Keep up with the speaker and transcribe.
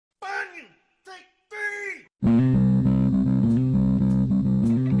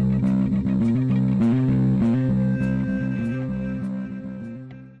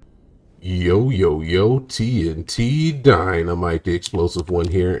Yo, TNT Dynamite, the explosive one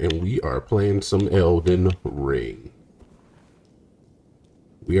here, and we are playing some Elden Ring.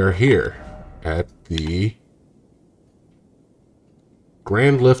 We are here at the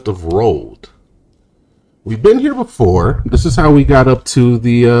Grand Lift of Rold. We've been here before. This is how we got up to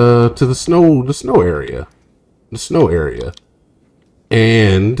the snow area.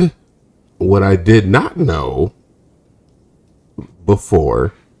 And what I did not know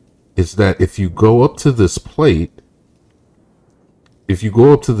before is that if you go up to this plate, if you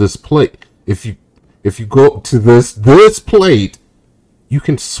go up to this plate, you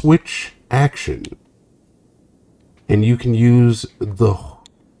can switch action. And you can use the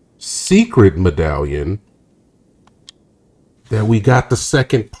secret medallion that we got the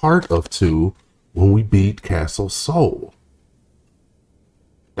second part of too when we beat Castle Sol.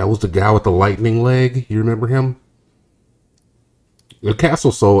 That was the guy with the lightning leg. You remember him? The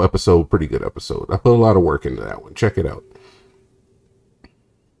Castle Sol episode, pretty good episode. I put a lot of work into that one. Check it out.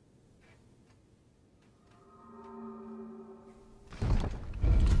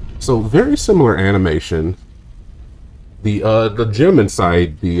 So very similar animation. The gem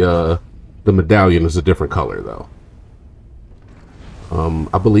inside the medallion is a different color though.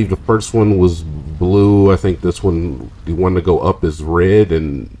 I believe the first one was blue. I think this one, the one to go up, is red,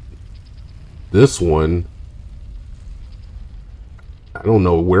 and this one, I don't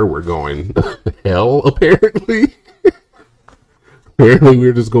know where we're going. Hell, apparently. Apparently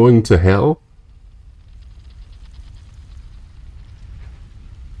we're just going to hell.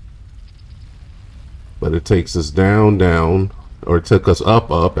 But it takes us down, or it took us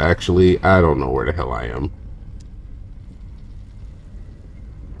up, actually. I don't know where the hell I am.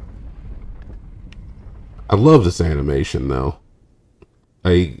 I love this animation, though.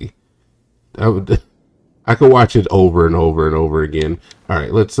 I could watch it over and over and over again. All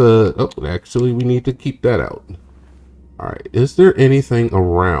right, let's, oh, actually, we need to keep that out. All right, is there anything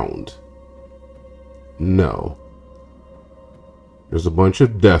around? No. There's a bunch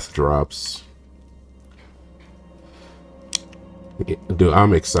of death drops. Dude,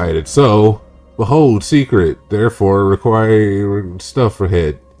 I'm excited. So, behold, secret, therefore require stuff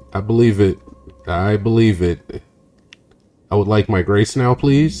ahead. I believe it. I believe it. I would like my grace now,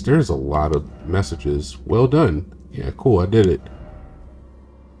 please. There's a lot of messages. Well done. Yeah, cool, I did it.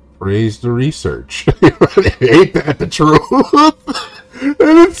 Praise the research. Ain't that the truth?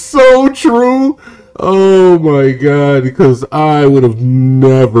 And it's so true. Oh my god, because I would have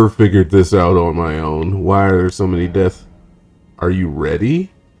never figured this out on my own. Why are there so many deaths? Are you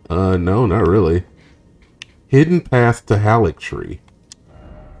ready? No, not really. Hidden path to Haligtree.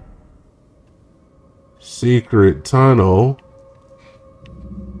 Secret tunnel.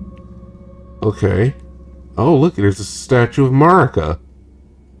 Okay. Oh, look, there's a statue of Marika.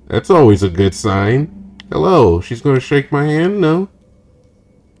 That's always a good sign. Hello, she's gonna shake my hand? No.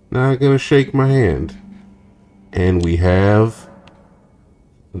 Not gonna shake my hand. And we have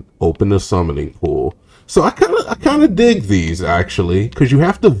opened a summoning pool. So I kind of dig these, actually, because you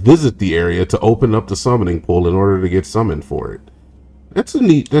have to visit the area to open up the summoning pool in order to get summoned for it. That's a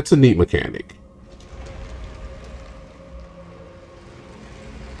neat mechanic.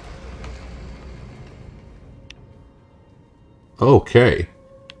 Okay.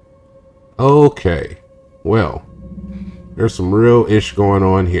 Okay. Well, there's some real ish going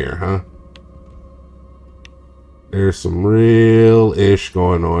on here, huh? There's some real ish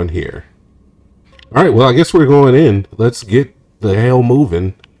going on here. Alright, well, I guess we're going in. Let's get the hell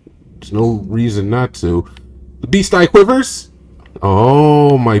moving. There's no reason not to. The beast eye quivers?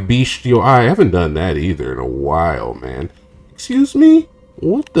 Oh, my bestial eye. I haven't done that either in a while, man. Excuse me?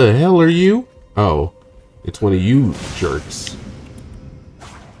 What the hell are you? Oh, it's one of you jerks.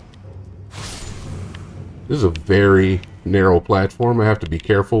 This is a very narrow platform. I have to be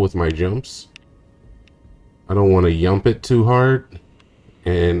careful with my jumps. I don't want to yump it too hard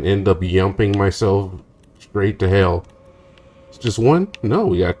and end up yumping myself straight to hell. It's just one? No,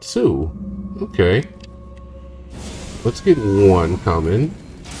 we got two. Okay. Let's get one coming.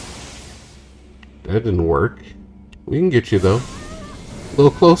 That didn't work. We can get you, though. A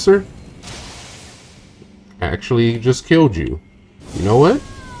little closer. Actually, just killed you. You know what?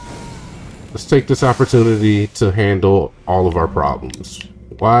 Let's take this opportunity to handle all of our problems.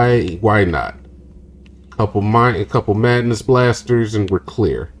 Why not? A couple madness blasters and we're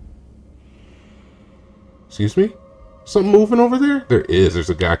clear. Excuse me? Something moving over there? There is. There's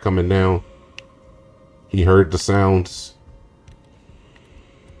a guy coming down. He heard the sounds.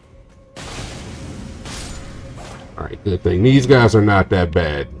 Alright, good thing. These guys are not that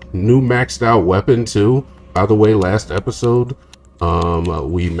bad. New maxed out weapon too. By the way, last episode,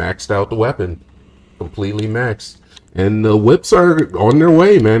 we maxed out the weapon. completely maxed. And the whips are on their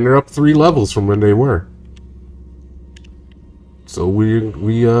way, man. They're up 3 levels from when they were. So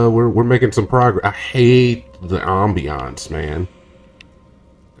we're making some progress. I hate the ambiance, man.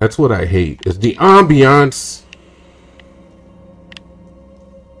 That's what I hate. Is the ambiance.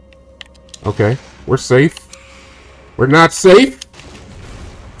 Okay, we're safe. We're not safe.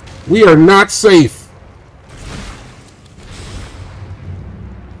 We are not safe.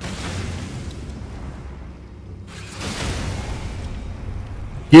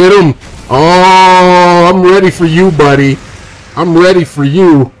 Get him. Oh, I'm ready for you, buddy. I'm ready for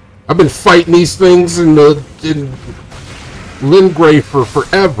you. I've been fighting these things in Lindgrave for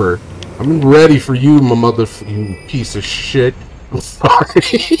forever. I'm ready for you, my mother, you piece of shit. I'm sorry.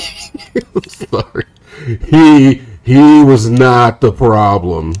 I'm sorry. He was not the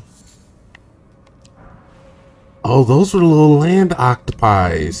problem. Oh, those were little land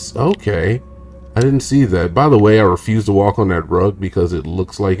octopi. Okay. I didn't see that. By the way, I refuse to walk on that rug because it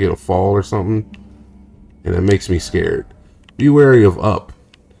looks like it'll fall or something. And it makes me scared. Be wary of up.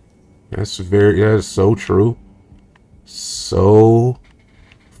 That is so true. So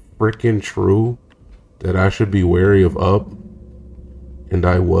freaking true that I should be wary of up. And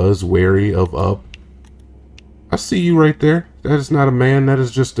I was wary of up. I see you right there. That is not a man. That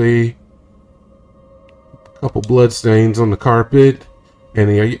is just a couple blood stains on the carpet.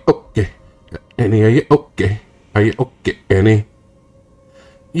 Annie, are you okay? Annie, are you okay? Are you okay, Annie?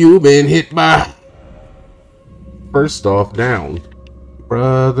 You've been hit by... First off, down.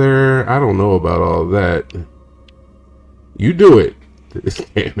 Brother, I don't know about all that. You do it.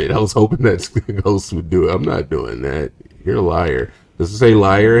 Damn it, I was hoping that ghost would do it. I'm not doing that. You're a liar. Does it say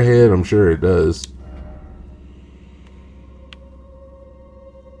liar ahead? I'm sure it does.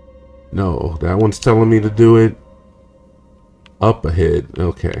 No, that one's telling me to do it up ahead.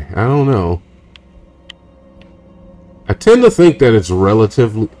 Okay, I don't know. I tend to think that it's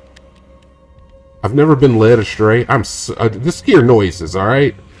relatively... I've never been led astray. Just hear noises,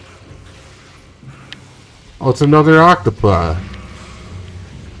 alright? Oh, it's another octopi.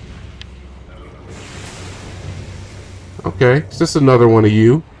 Okay, is this another one of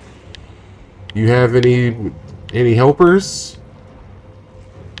you? You have any helpers?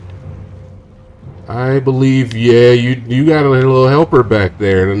 I believe, yeah, you got a little helper back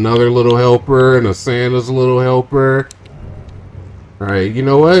there, and another little helper, and a Santa's little helper. Alright, you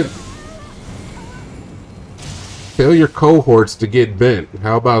know what? Tell your cohorts to get bent.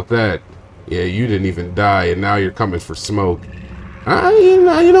 How about that? Yeah, you didn't even die, and now you're coming for smoke. You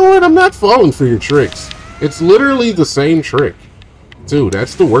know what? I'm not falling for your tricks. It's literally the same trick. Dude,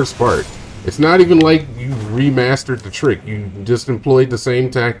 that's the worst part. It's not even like you remastered the trick. You just employed the same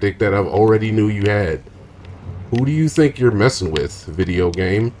tactic that I already knew you had. Who do you think you're messing with, video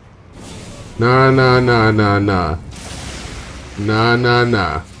game? Nah. Nah.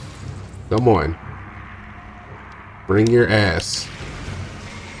 Come on. Bring your ass.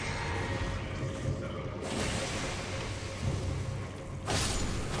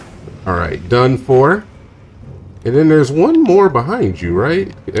 Alright, done for. And then there's one more behind you,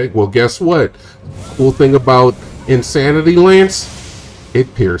 right? Well, guess what? Cool thing about Insanity Lance,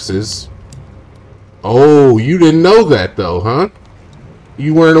 it pierces. Oh, you didn't know that though, huh?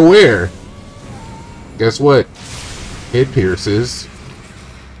 You weren't aware. Guess what? It pierces.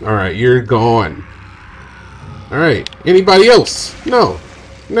 Alright, you're gone. Alright, anybody else? No.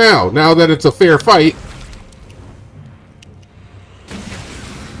 Now that it's a fair fight.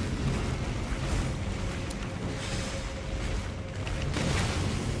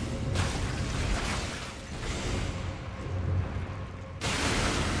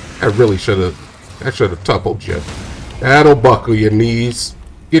 I really should have toppled you. That'll buckle your knees.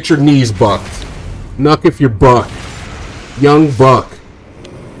 Get your knees bucked. Knuck if you're buck. Young buck.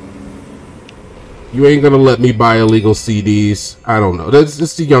 You ain't gonna let me buy illegal CDs. I don't know. That's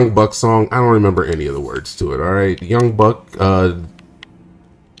just the Young Buck song. I don't remember any of the words to it, alright? Young Buck,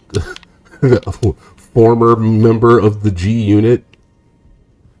 former member of the G Unit.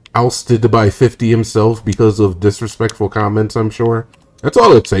 Ousted by 50 himself because of disrespectful comments, I'm sure. That's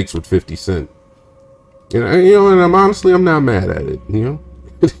all it takes with 50 Cent. You know, and I'm not mad at it, you know?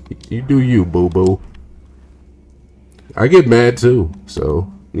 You do you, boo-boo. I get mad too,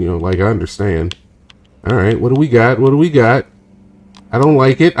 so, you know, like, I understand. Alright, what do we got? What do we got? I don't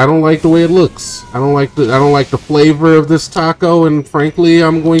like it. I don't like the way it looks. I don't like the flavor of this taco, and frankly,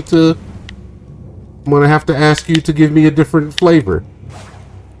 I'm gonna have to ask you to give me a different flavor.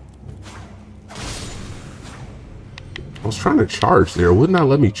 I was trying to charge there. It would not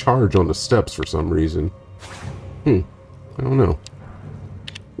let me charge on the steps for some reason. I don't know.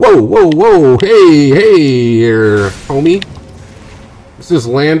 Whoa, whoa, whoa. Hey, hey here, homie. Is this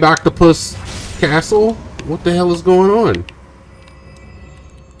Land Octopus Castle? What the hell is going on?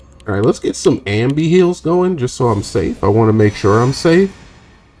 Alright, let's get some ambi heals going just so I'm safe. I want to make sure I'm safe.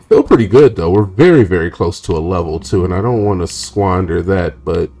 I feel pretty good though. We're very, very close to a level 2, and I don't want to squander that,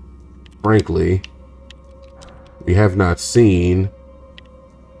 but frankly, we have not seen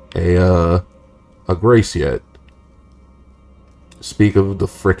a grace yet. Speak of the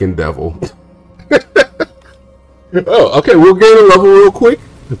frickin' devil. Oh, okay, we'll gain a level real quick.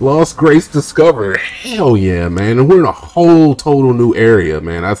 Lost Grace discovered. Hell yeah, man. And we're in a whole total new area,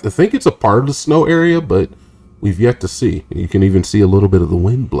 man. I think it's a part of the snow area, but we've yet to see. You can even see a little bit of the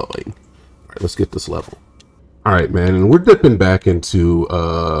wind blowing. All right, let's get this level. All right, man, and we're dipping back into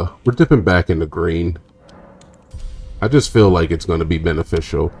green. I just feel like it's going to be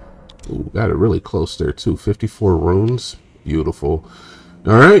beneficial. Ooh, got it really close there too. 54 runes. Beautiful.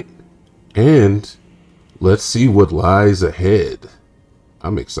 All right. And let's see what lies ahead.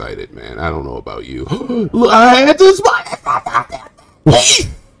 I'm excited, man. I don't know about you. Look, I had this.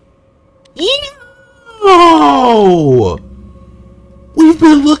 Yo! We've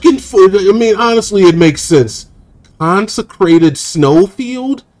been looking for. I mean, honestly, it makes sense. Consecrated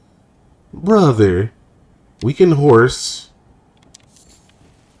Snowfield, brother. We can horse.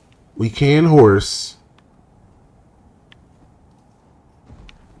 We can horse.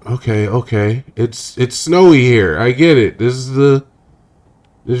 Okay, okay. It's snowy here. I get it. This is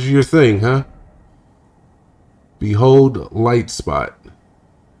your thing, huh? Behold light spot.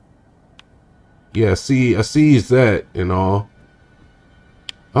 Yeah, see, I sees that and all.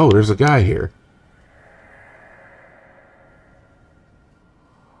 Oh, there's a guy here.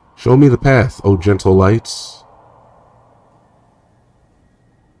 Show me the path, oh gentle lights.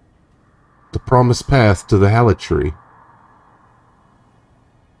 The promised path to the Haligtree.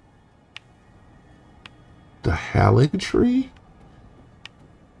 The Haligtree?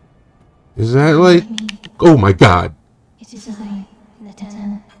 Is that like... Oh my god. It is I,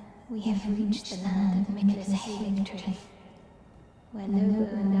 Lieutenant. We have reached the land of Michael's Haligtree, where Lobo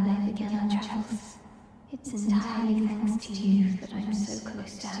and I began our travels. It's entirely thanks to you that I'm so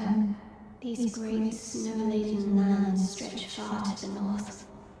close to home. These great snow-laden lands stretch far to the north,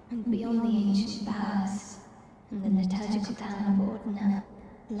 and beyond the ancient bowers, and the liturgical town of Ordina,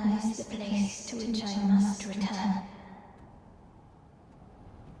 lies the place to which I must return.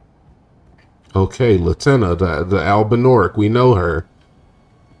 Okay, Lieutenant, the Albinork, we know her.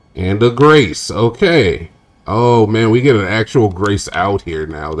 And a Grace, okay. Oh, man, we get an actual Grace out here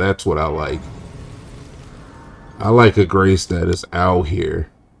now. That's what I like. I like a Grace that is out here.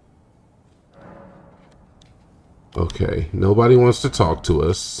 Okay, nobody wants to talk to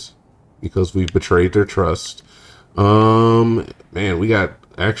us because we've betrayed their trust. Man, we got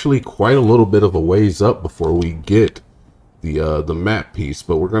actually quite a little bit of a ways up before we get the map piece,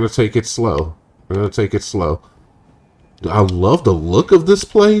 but we're gonna take it slow. We're gonna take it slow. I love the look of this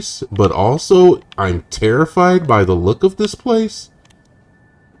place, but also I'm terrified by the look of this place.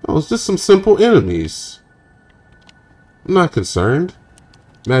 Oh, it's just some simple enemies. I'm not concerned.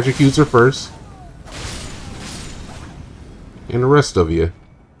 Magic user first. And the rest of you.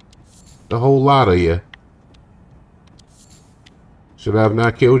 The whole lot of you. Should I have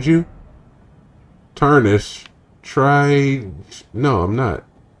not killed you? Tarnish. Try... No, I'm not.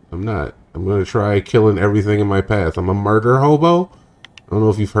 I'm not. I'm going to try killing everything in my path. I'm a murder hobo. I don't know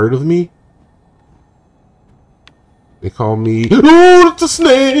if you've heard of me. They call me... Oh, it's a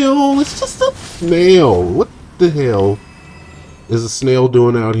snail! It's just a snail! What the hell is a snail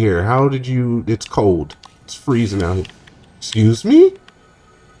doing out here? How did you... It's cold. It's freezing out here. Excuse me?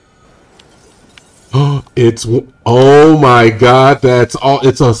 It's... Oh my god, that's all...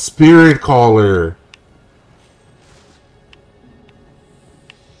 It's a spirit caller.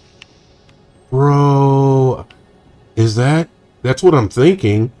 Bro, is that... That's what I'm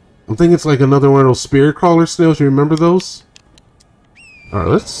thinking. I'm thinking it's like another one of those spirit caller snails. You remember those? All right,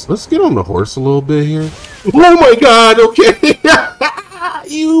 let's get on the horse a little bit here. Oh my god, okay.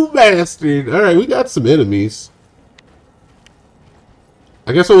 You bastard. All right, we got some enemies.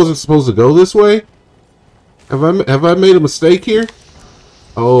 I guess I wasn't supposed to go this way. Have I made a mistake here?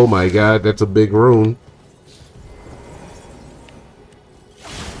 Oh my god, that's a big rune.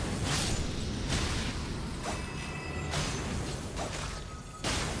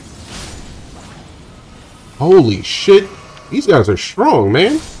 Holy shit. These guys are strong,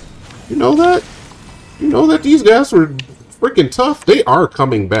 man. You know that? You know that these guys were freaking tough? They are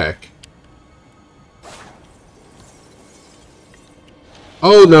coming back.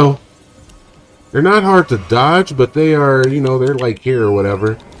 Oh, no. They're not hard to dodge, but they are, you know, they're like here or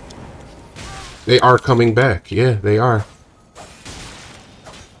whatever. They are coming back. Yeah, they are.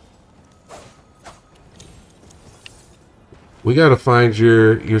 We gotta find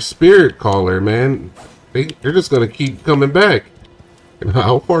your spirit caller, man. They're just gonna keep coming back. And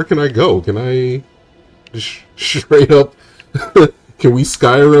how far can I go? Can I just straight up? Can we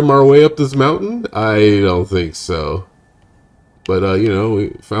Skyrim our way up this mountain? I don't think so. But you know, we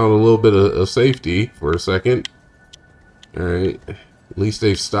found a little bit of safety for a second. All right, at least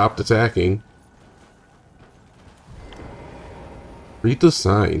they've stopped attacking. Read the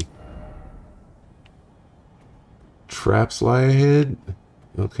sign. Traps lie ahead?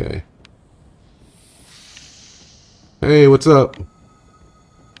 Okay. Hey, what's up?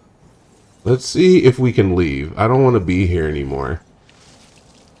 Let's see if we can leave. I don't want to be here anymore.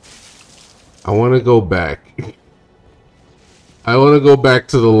 I want to go back. I want to go back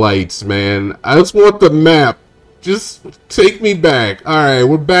to the lights, man. I just want the map. Just take me back. Alright,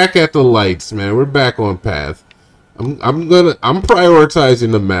 we're back at the lights, man. We're back on path. I'm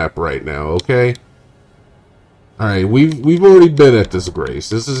prioritizing the map right now, okay? Alright, we've already been at this grace.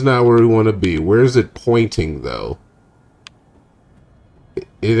 This is not where we want to be. Where is it pointing, though?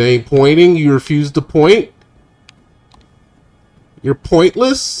 It ain't pointing? You refuse to point? You're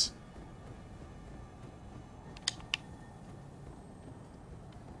pointless?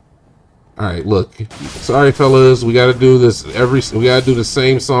 Alright, look. Sorry, fellas. We gotta do this we gotta do the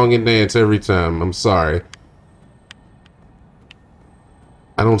same song and dance every time. I'm sorry.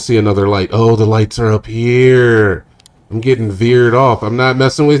 I don't see another light. Oh, the lights are up here. I'm getting veered off. I'm not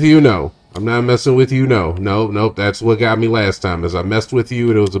messing with you, no. I'm not messing with you, no. Nope. That's what got me last time. As I messed with you,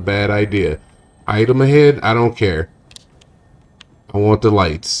 and it was a bad idea. Item ahead? I don't care. I want the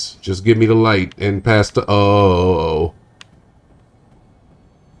lights. Just give me the light and pass the... Oh.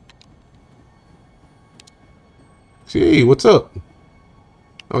 See, what's up?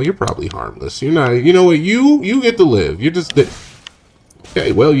 Oh, you're probably harmless. You're not... You know what? You get to live. You're just...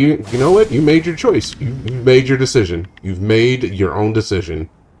 Okay, well, you know what? You made your choice. You made your decision. You've made your own decision.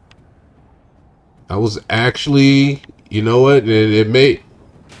 I was actually... You know what? It made...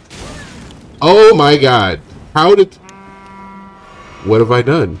 Oh my god. How did... What have I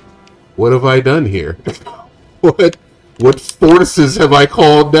done? What have I done here? What forces have I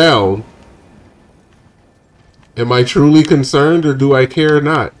called down? Am I truly concerned, or do I care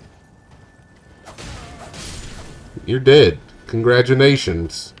not? You're dead.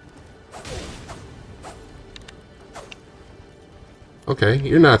 Congratulations. Okay,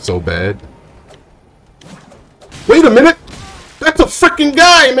 you're not so bad. Wait a minute! That's a freaking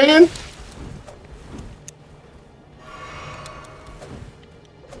guy, man!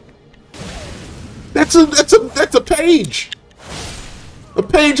 That's a page! A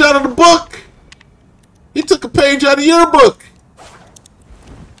page out of the book! He took a page out of your book!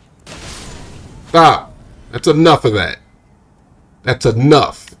 Stop. That's enough of that. That's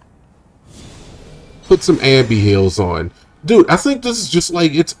enough. Put some ambi heals on. Dude, I think this is just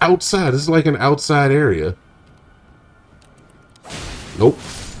like, it's outside. This is like an outside area. Nope.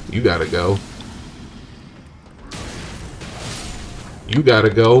 You gotta go. You gotta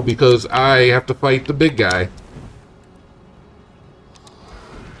go because I have to fight the big guy.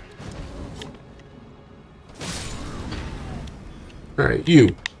 Alright,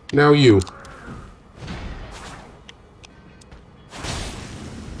 you. Now you.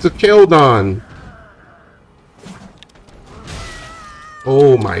 It's a Keldon.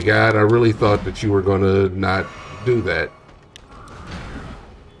 Oh my god, I really thought that you were gonna not do that.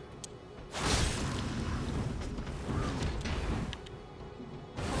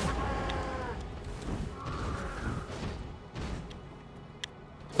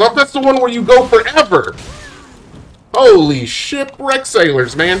 Thought that's the one where you go forever. Holy shipwreck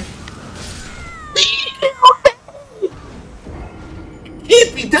sailors, man.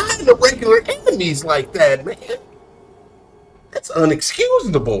 Can't be dying to regular enemies like that, man. That's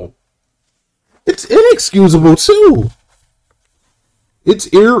unexcusable. It's inexcusable too. It's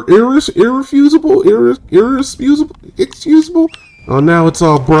irrefusable. Excusable. Oh, now it's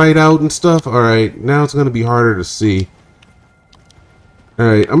all bright out and stuff. All right, now it's gonna be harder to see. All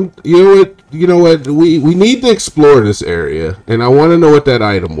right, You know what? We need to explore this area, and I want to know what that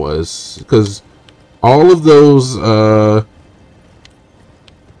item was, because all of those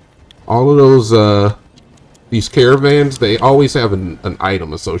these caravans, they always have an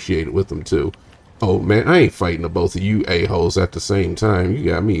item associated with them too. Oh man, I ain't fighting the both of you a-holes at the same time. You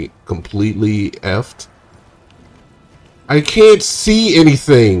got me completely effed. I can't see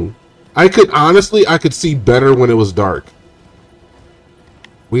anything. I could see better when it was dark.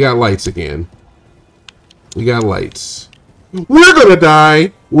 We got lights again. We got lights. We're gonna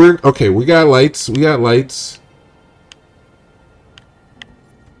die. We're okay. We got lights. We got lights.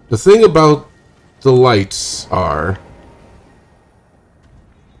 The thing about the lights are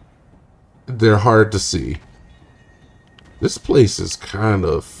they're hard to see. This place is kind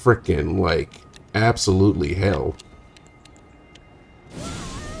of freaking like absolutely hell.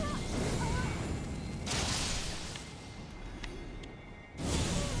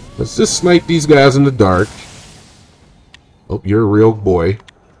 Let's just snipe these guys in the dark. Oh, you're a real boy.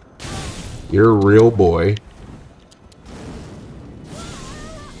 You're a real boy.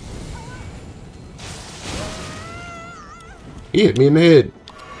 He hit me in the head.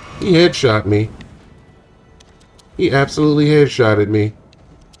 He headshot me. He absolutely headshotted me.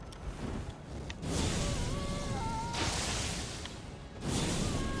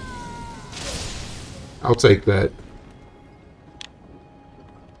 I'll take that.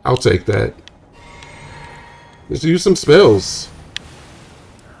 I'll take that. Let's use some spells.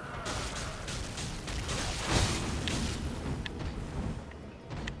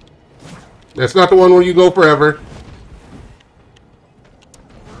 That's not the one where you go forever.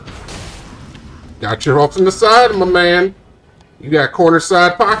 Got your off in the side, my man. You got corner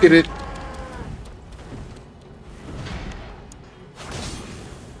side pocketed.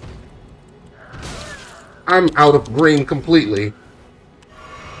 I'm out of green completely.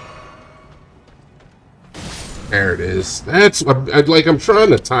 There it is. That's like I'm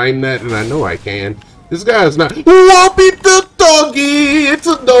trying to time that, and I know I can. This guy's not. Whoopie the doggy. It's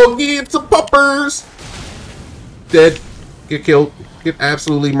a doggy. It's a puppers. Dead. Get killed. Get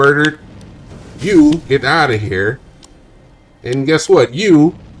absolutely murdered. You get out of here. And guess what?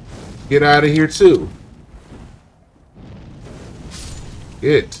 You get out of here too.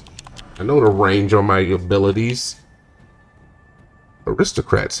 Get. I know the range on my abilities.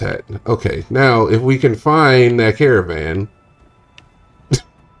 Aristocrat's hat. Okay, now if we can find that caravan,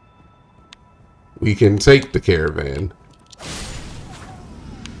 we can take the caravan.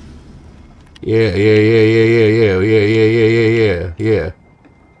 Yeah.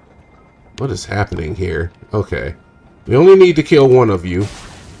 What is happening here? Okay. We only need to kill one of you.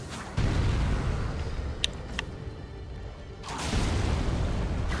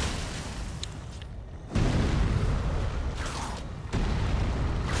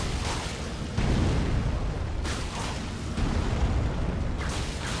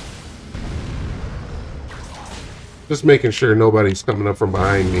 Just making sure nobody's coming up from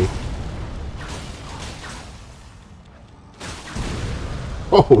behind me.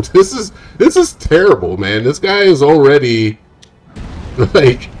 Oh, this is terrible, man. This guy is already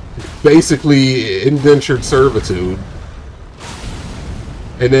like basically indentured servitude.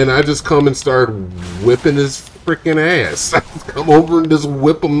 And then I just come and start whipping his freaking ass. I come over and just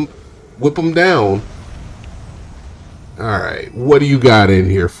whip him down. Alright, what do you got in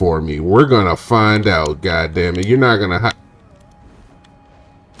here for me? We're gonna find out, goddammit. You're not gonna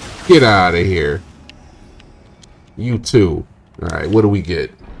get out of here. You too. Alright, what do we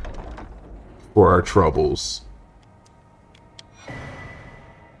get for our troubles?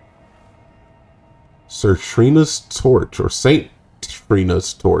 Sir Trina's torch, or Saint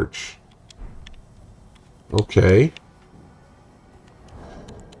Trina's torch. Okay.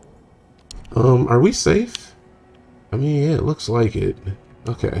 Are we safe? I mean, yeah, it looks like it.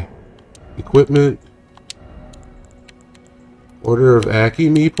 Okay. Equipment. Order of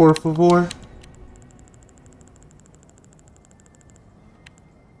Akimi, por favor.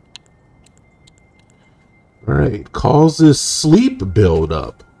 Alright, causes sleep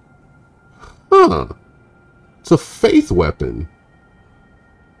buildup. Huh. It's a faith weapon.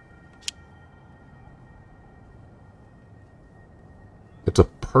 It's a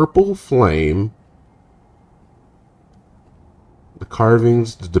purple flame. The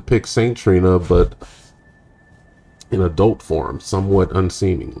carvings depict Saint Trina, but in adult form, somewhat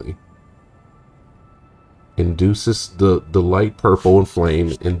unseemingly. Induces the light purple and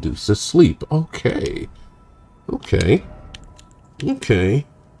flame induces sleep. Okay. Okay. Okay.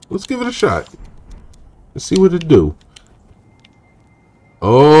 Let's give it a shot. Let's see what it do.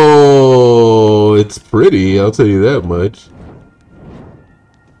 Oh, it's pretty, I'll tell you that much.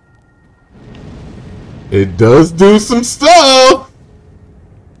 It does do some stuff!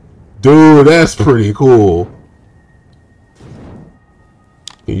 Dude, that's pretty cool.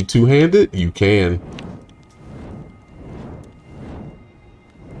 Can you two-hand it? You can.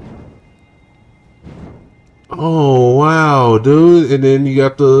 Oh, wow, dude. And then you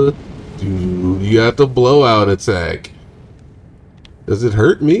got the... Dude, you got the blowout attack. Does it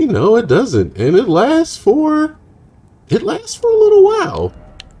hurt me? No, it doesn't. And it lasts for... It lasts for a little while.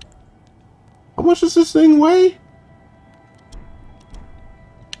 How much does this thing weigh?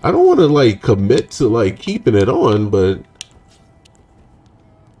 I don't want to like commit to like keeping it on, but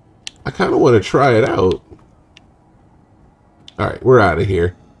I kind of want to try it out. All right, we're out of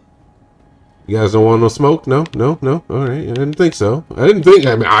here. You guys don't want no smoke? No, no, no. All right, I didn't think so. I didn't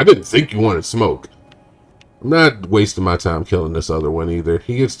think you wanted smoke. I'm not wasting my time killing this other one either.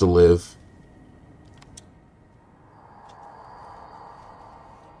 He gets to live.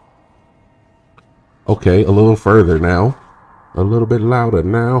 Okay, a little further now. A little bit louder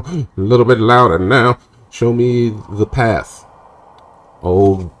now. A little bit louder now. Show me the path.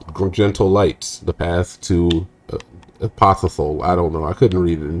 Oh, gentle lights. The path to Apothethol. I don't know. I couldn't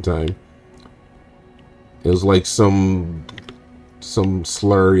read it in time. It was like some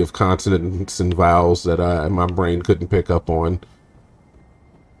slurry of consonants and vowels that my brain couldn't pick up on.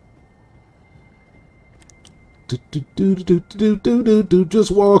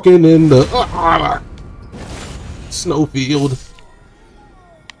 Just walking in the snowfield.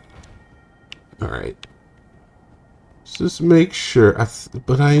 All right. Just make sure.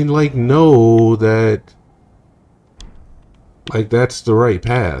 But I like know that. Like, that's the right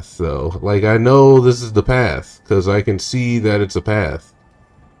path, though. Like, I know this is the path, because I can see that it's a path.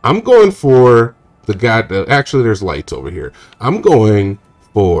 I'm going for the guy... Actually, there's lights over here. I'm going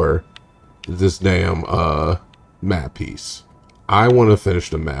for this damn map piece. I want to finish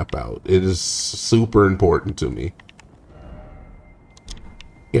the map out. It is super important to me.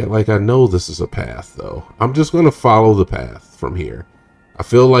 Yeah, like, I know this is a path, though. I'm just going to follow the path from here. I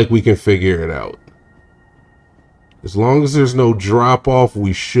feel like we can figure it out. As long as there's no drop-off,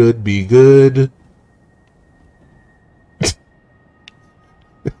 we should be good.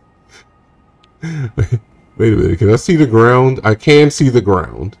 Wait a minute. Can I see the ground? I can see the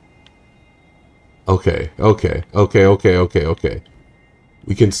ground. Okay. We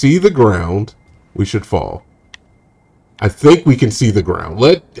can see the ground. We should fall. I think we can see the ground.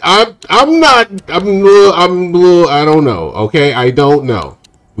 I don't know. Okay, I don't know.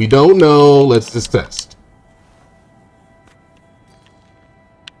 We don't know. Let's just test.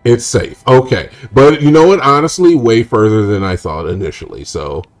 It's safe. Okay. But you know what? Honestly, way further than I thought initially.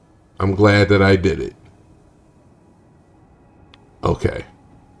 So I'm glad that I did it. Okay.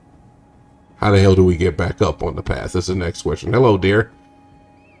 How the hell do we get back up on the path? That's the next question. Hello, dear.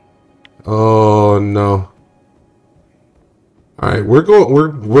 Oh, no. All right. We're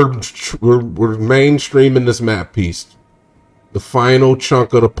mainstreaming this map piece. The final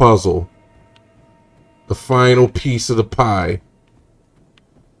chunk of the puzzle. The final piece of the pie.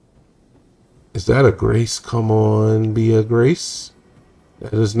 Is that a grace? Come on, be a grace.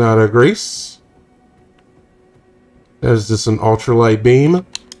 That is not a grace. That is just an ultralight beam. All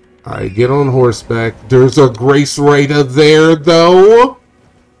right, get on horseback. There's a grace right there, though.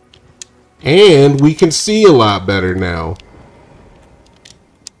 And we can see a lot better now.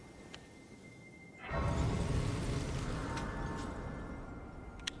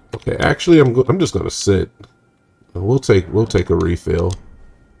 Okay, actually, I'm just gonna sit. We'll take a refill.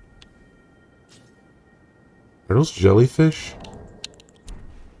 Are those jellyfish?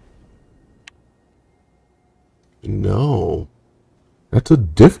 No.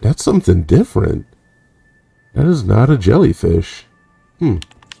 That's something different. That is not a jellyfish. Don't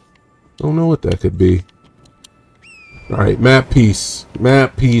know what that could be. Alright, map piece.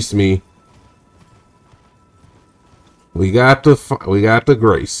 Map piece me. We got the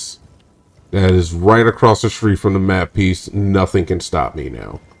grace. That is right across the street from the map piece. Nothing can stop me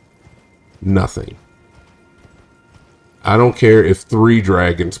now. Nothing. I don't care if 3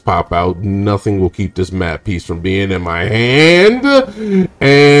 dragons pop out. Nothing will keep this map piece from being in my hand.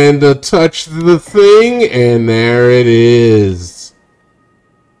 And touch the thing. And there it is.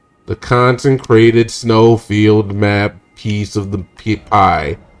 The Consecrated Snowfield map piece of the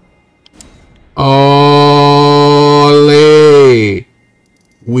pie. Olé!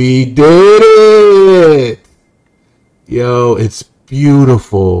 We did it! Yo, it's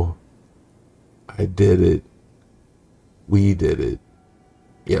beautiful. I did it. We did it.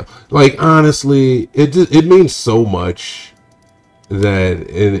 Yeah, like honestly, it means so much that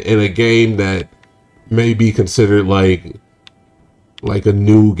in a game that may be considered like a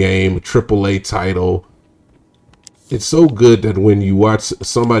new game, a AAA title, it's so good that when you watch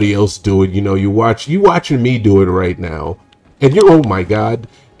somebody else do it, you know, you watching me do it right now, and you're, oh my god,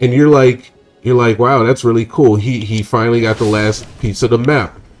 and you're like, wow, that's really cool. He finally got the last piece of the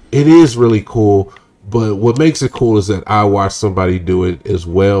map. It is really cool. But what makes it cool is that I watched somebody do it as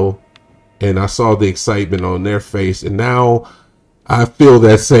well, and I saw the excitement on their face, and now I feel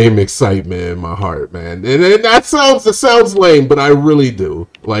that same excitement in my heart, man. And it sounds lame, but I really do.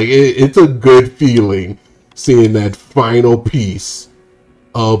 Like, it's a good feeling seeing that final piece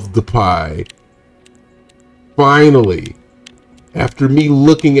of the pie. Finally, after me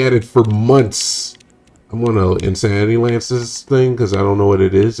looking at it for months, I'm gonna insanity lance this thing because I don't know what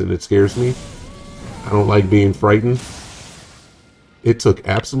it is and it scares me. I don't like being frightened. It took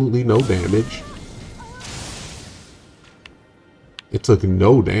absolutely no damage. It took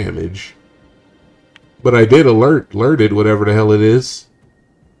no damage. But I did alerted whatever the hell it is.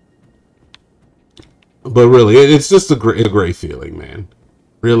 But really, it's just a great feeling, man.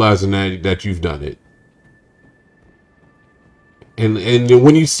 Realizing that you've done it. And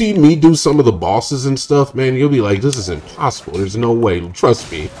when you see me do some of the bosses and stuff, man, you'll be like, this is impossible. There's no way.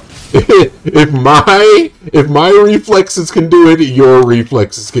 Trust me. if my reflexes can do it, your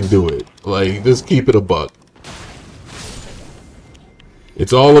reflexes can do it. Like, just keep it a buck.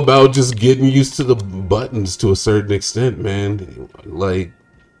 It's all about just getting used to the buttons to a certain extent, man. Like,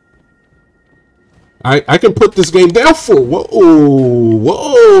 I can put this game down for. Whoa,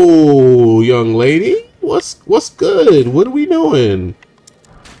 young lady. What's good? What are we doing?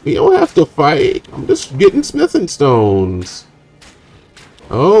 We don't have to fight. I'm just getting smithing stones.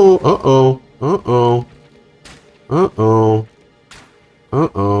 Oh, uh-oh. Uh-oh. Uh-oh.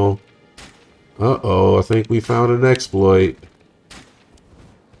 Uh-oh. Uh-oh. I think we found an exploit.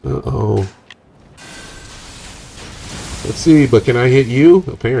 Uh-oh. Let's see, but can I hit you?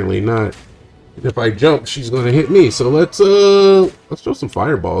 Apparently not. And if I jump, she's gonna hit me. So let's throw some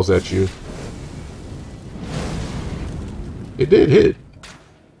fireballs at you. It did hit.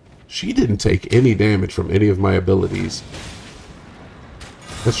 She didn't take any damage from any of my abilities.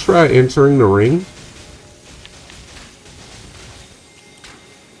 Let's try entering the ring.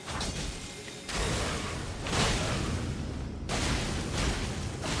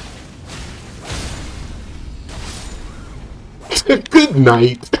 Good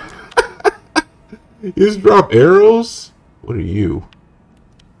night. You just drop arrows? What are you?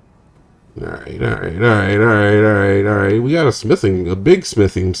 Alright. We got a big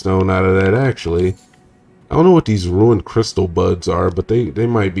smithing stone out of that, actually. I don't know what these ruined crystal buds are, but they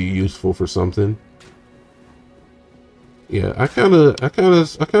might be useful for something. Yeah, I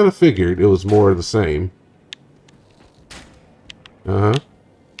kinda figured it was more of the same. Uh-huh.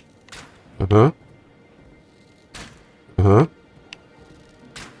 Uh-huh. Uh-huh.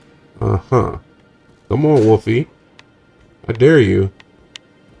 Uh-huh. Come on, Wolfie. I dare you.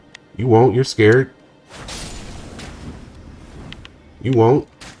 You won't. You're scared. You won't.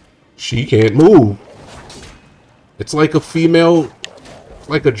 She can't move. It's like a female,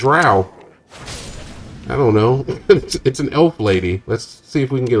 like a drow. I don't know. It's an elf lady. Let's see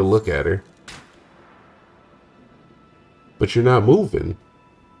if we can get a look at her. But you're not moving.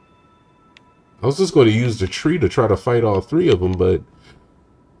 I was just going to use the tree to try to fight all three of them, but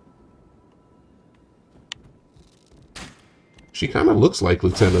she kind of looks like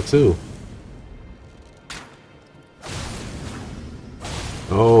Lieutenant, too.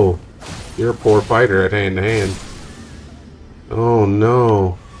 Oh, you're a poor fighter at hand-to-hand. Oh,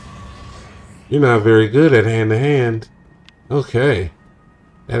 no. You're not very good at hand-to-hand. Okay.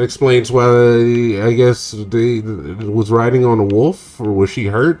 That explains why, I guess, they was riding on a wolf, or was she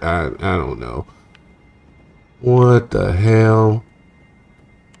hurt? I don't know. What the hell?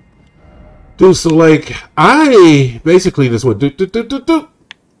 Dude, so like, I basically just went do.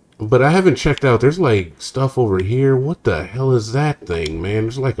 But I haven't checked out. There's like stuff over here. What the hell is that thing, man?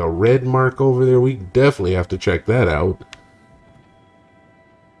 There's like a red mark over there. We definitely have to check that out.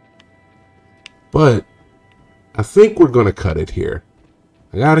 But I think we're going to cut it here.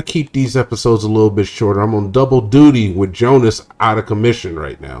 I got to keep these episodes a little bit shorter. I'm on double duty with Jonas out of commission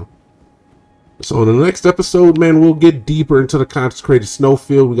right now. So in the next episode, man, we'll get deeper into the Consecrated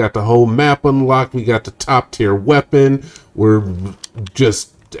Snowfield. We got the whole map unlocked. We got the top tier weapon. We're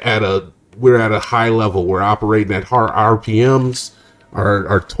just at a high level. We're operating at high RPMs.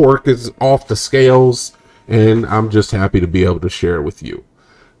 Our torque is off the scales, and I'm just happy to be able to share it with you.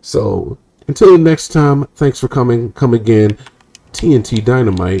 So until next time, thanks for coming. Come again. TNT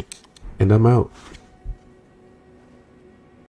Dinomight, and I'm out.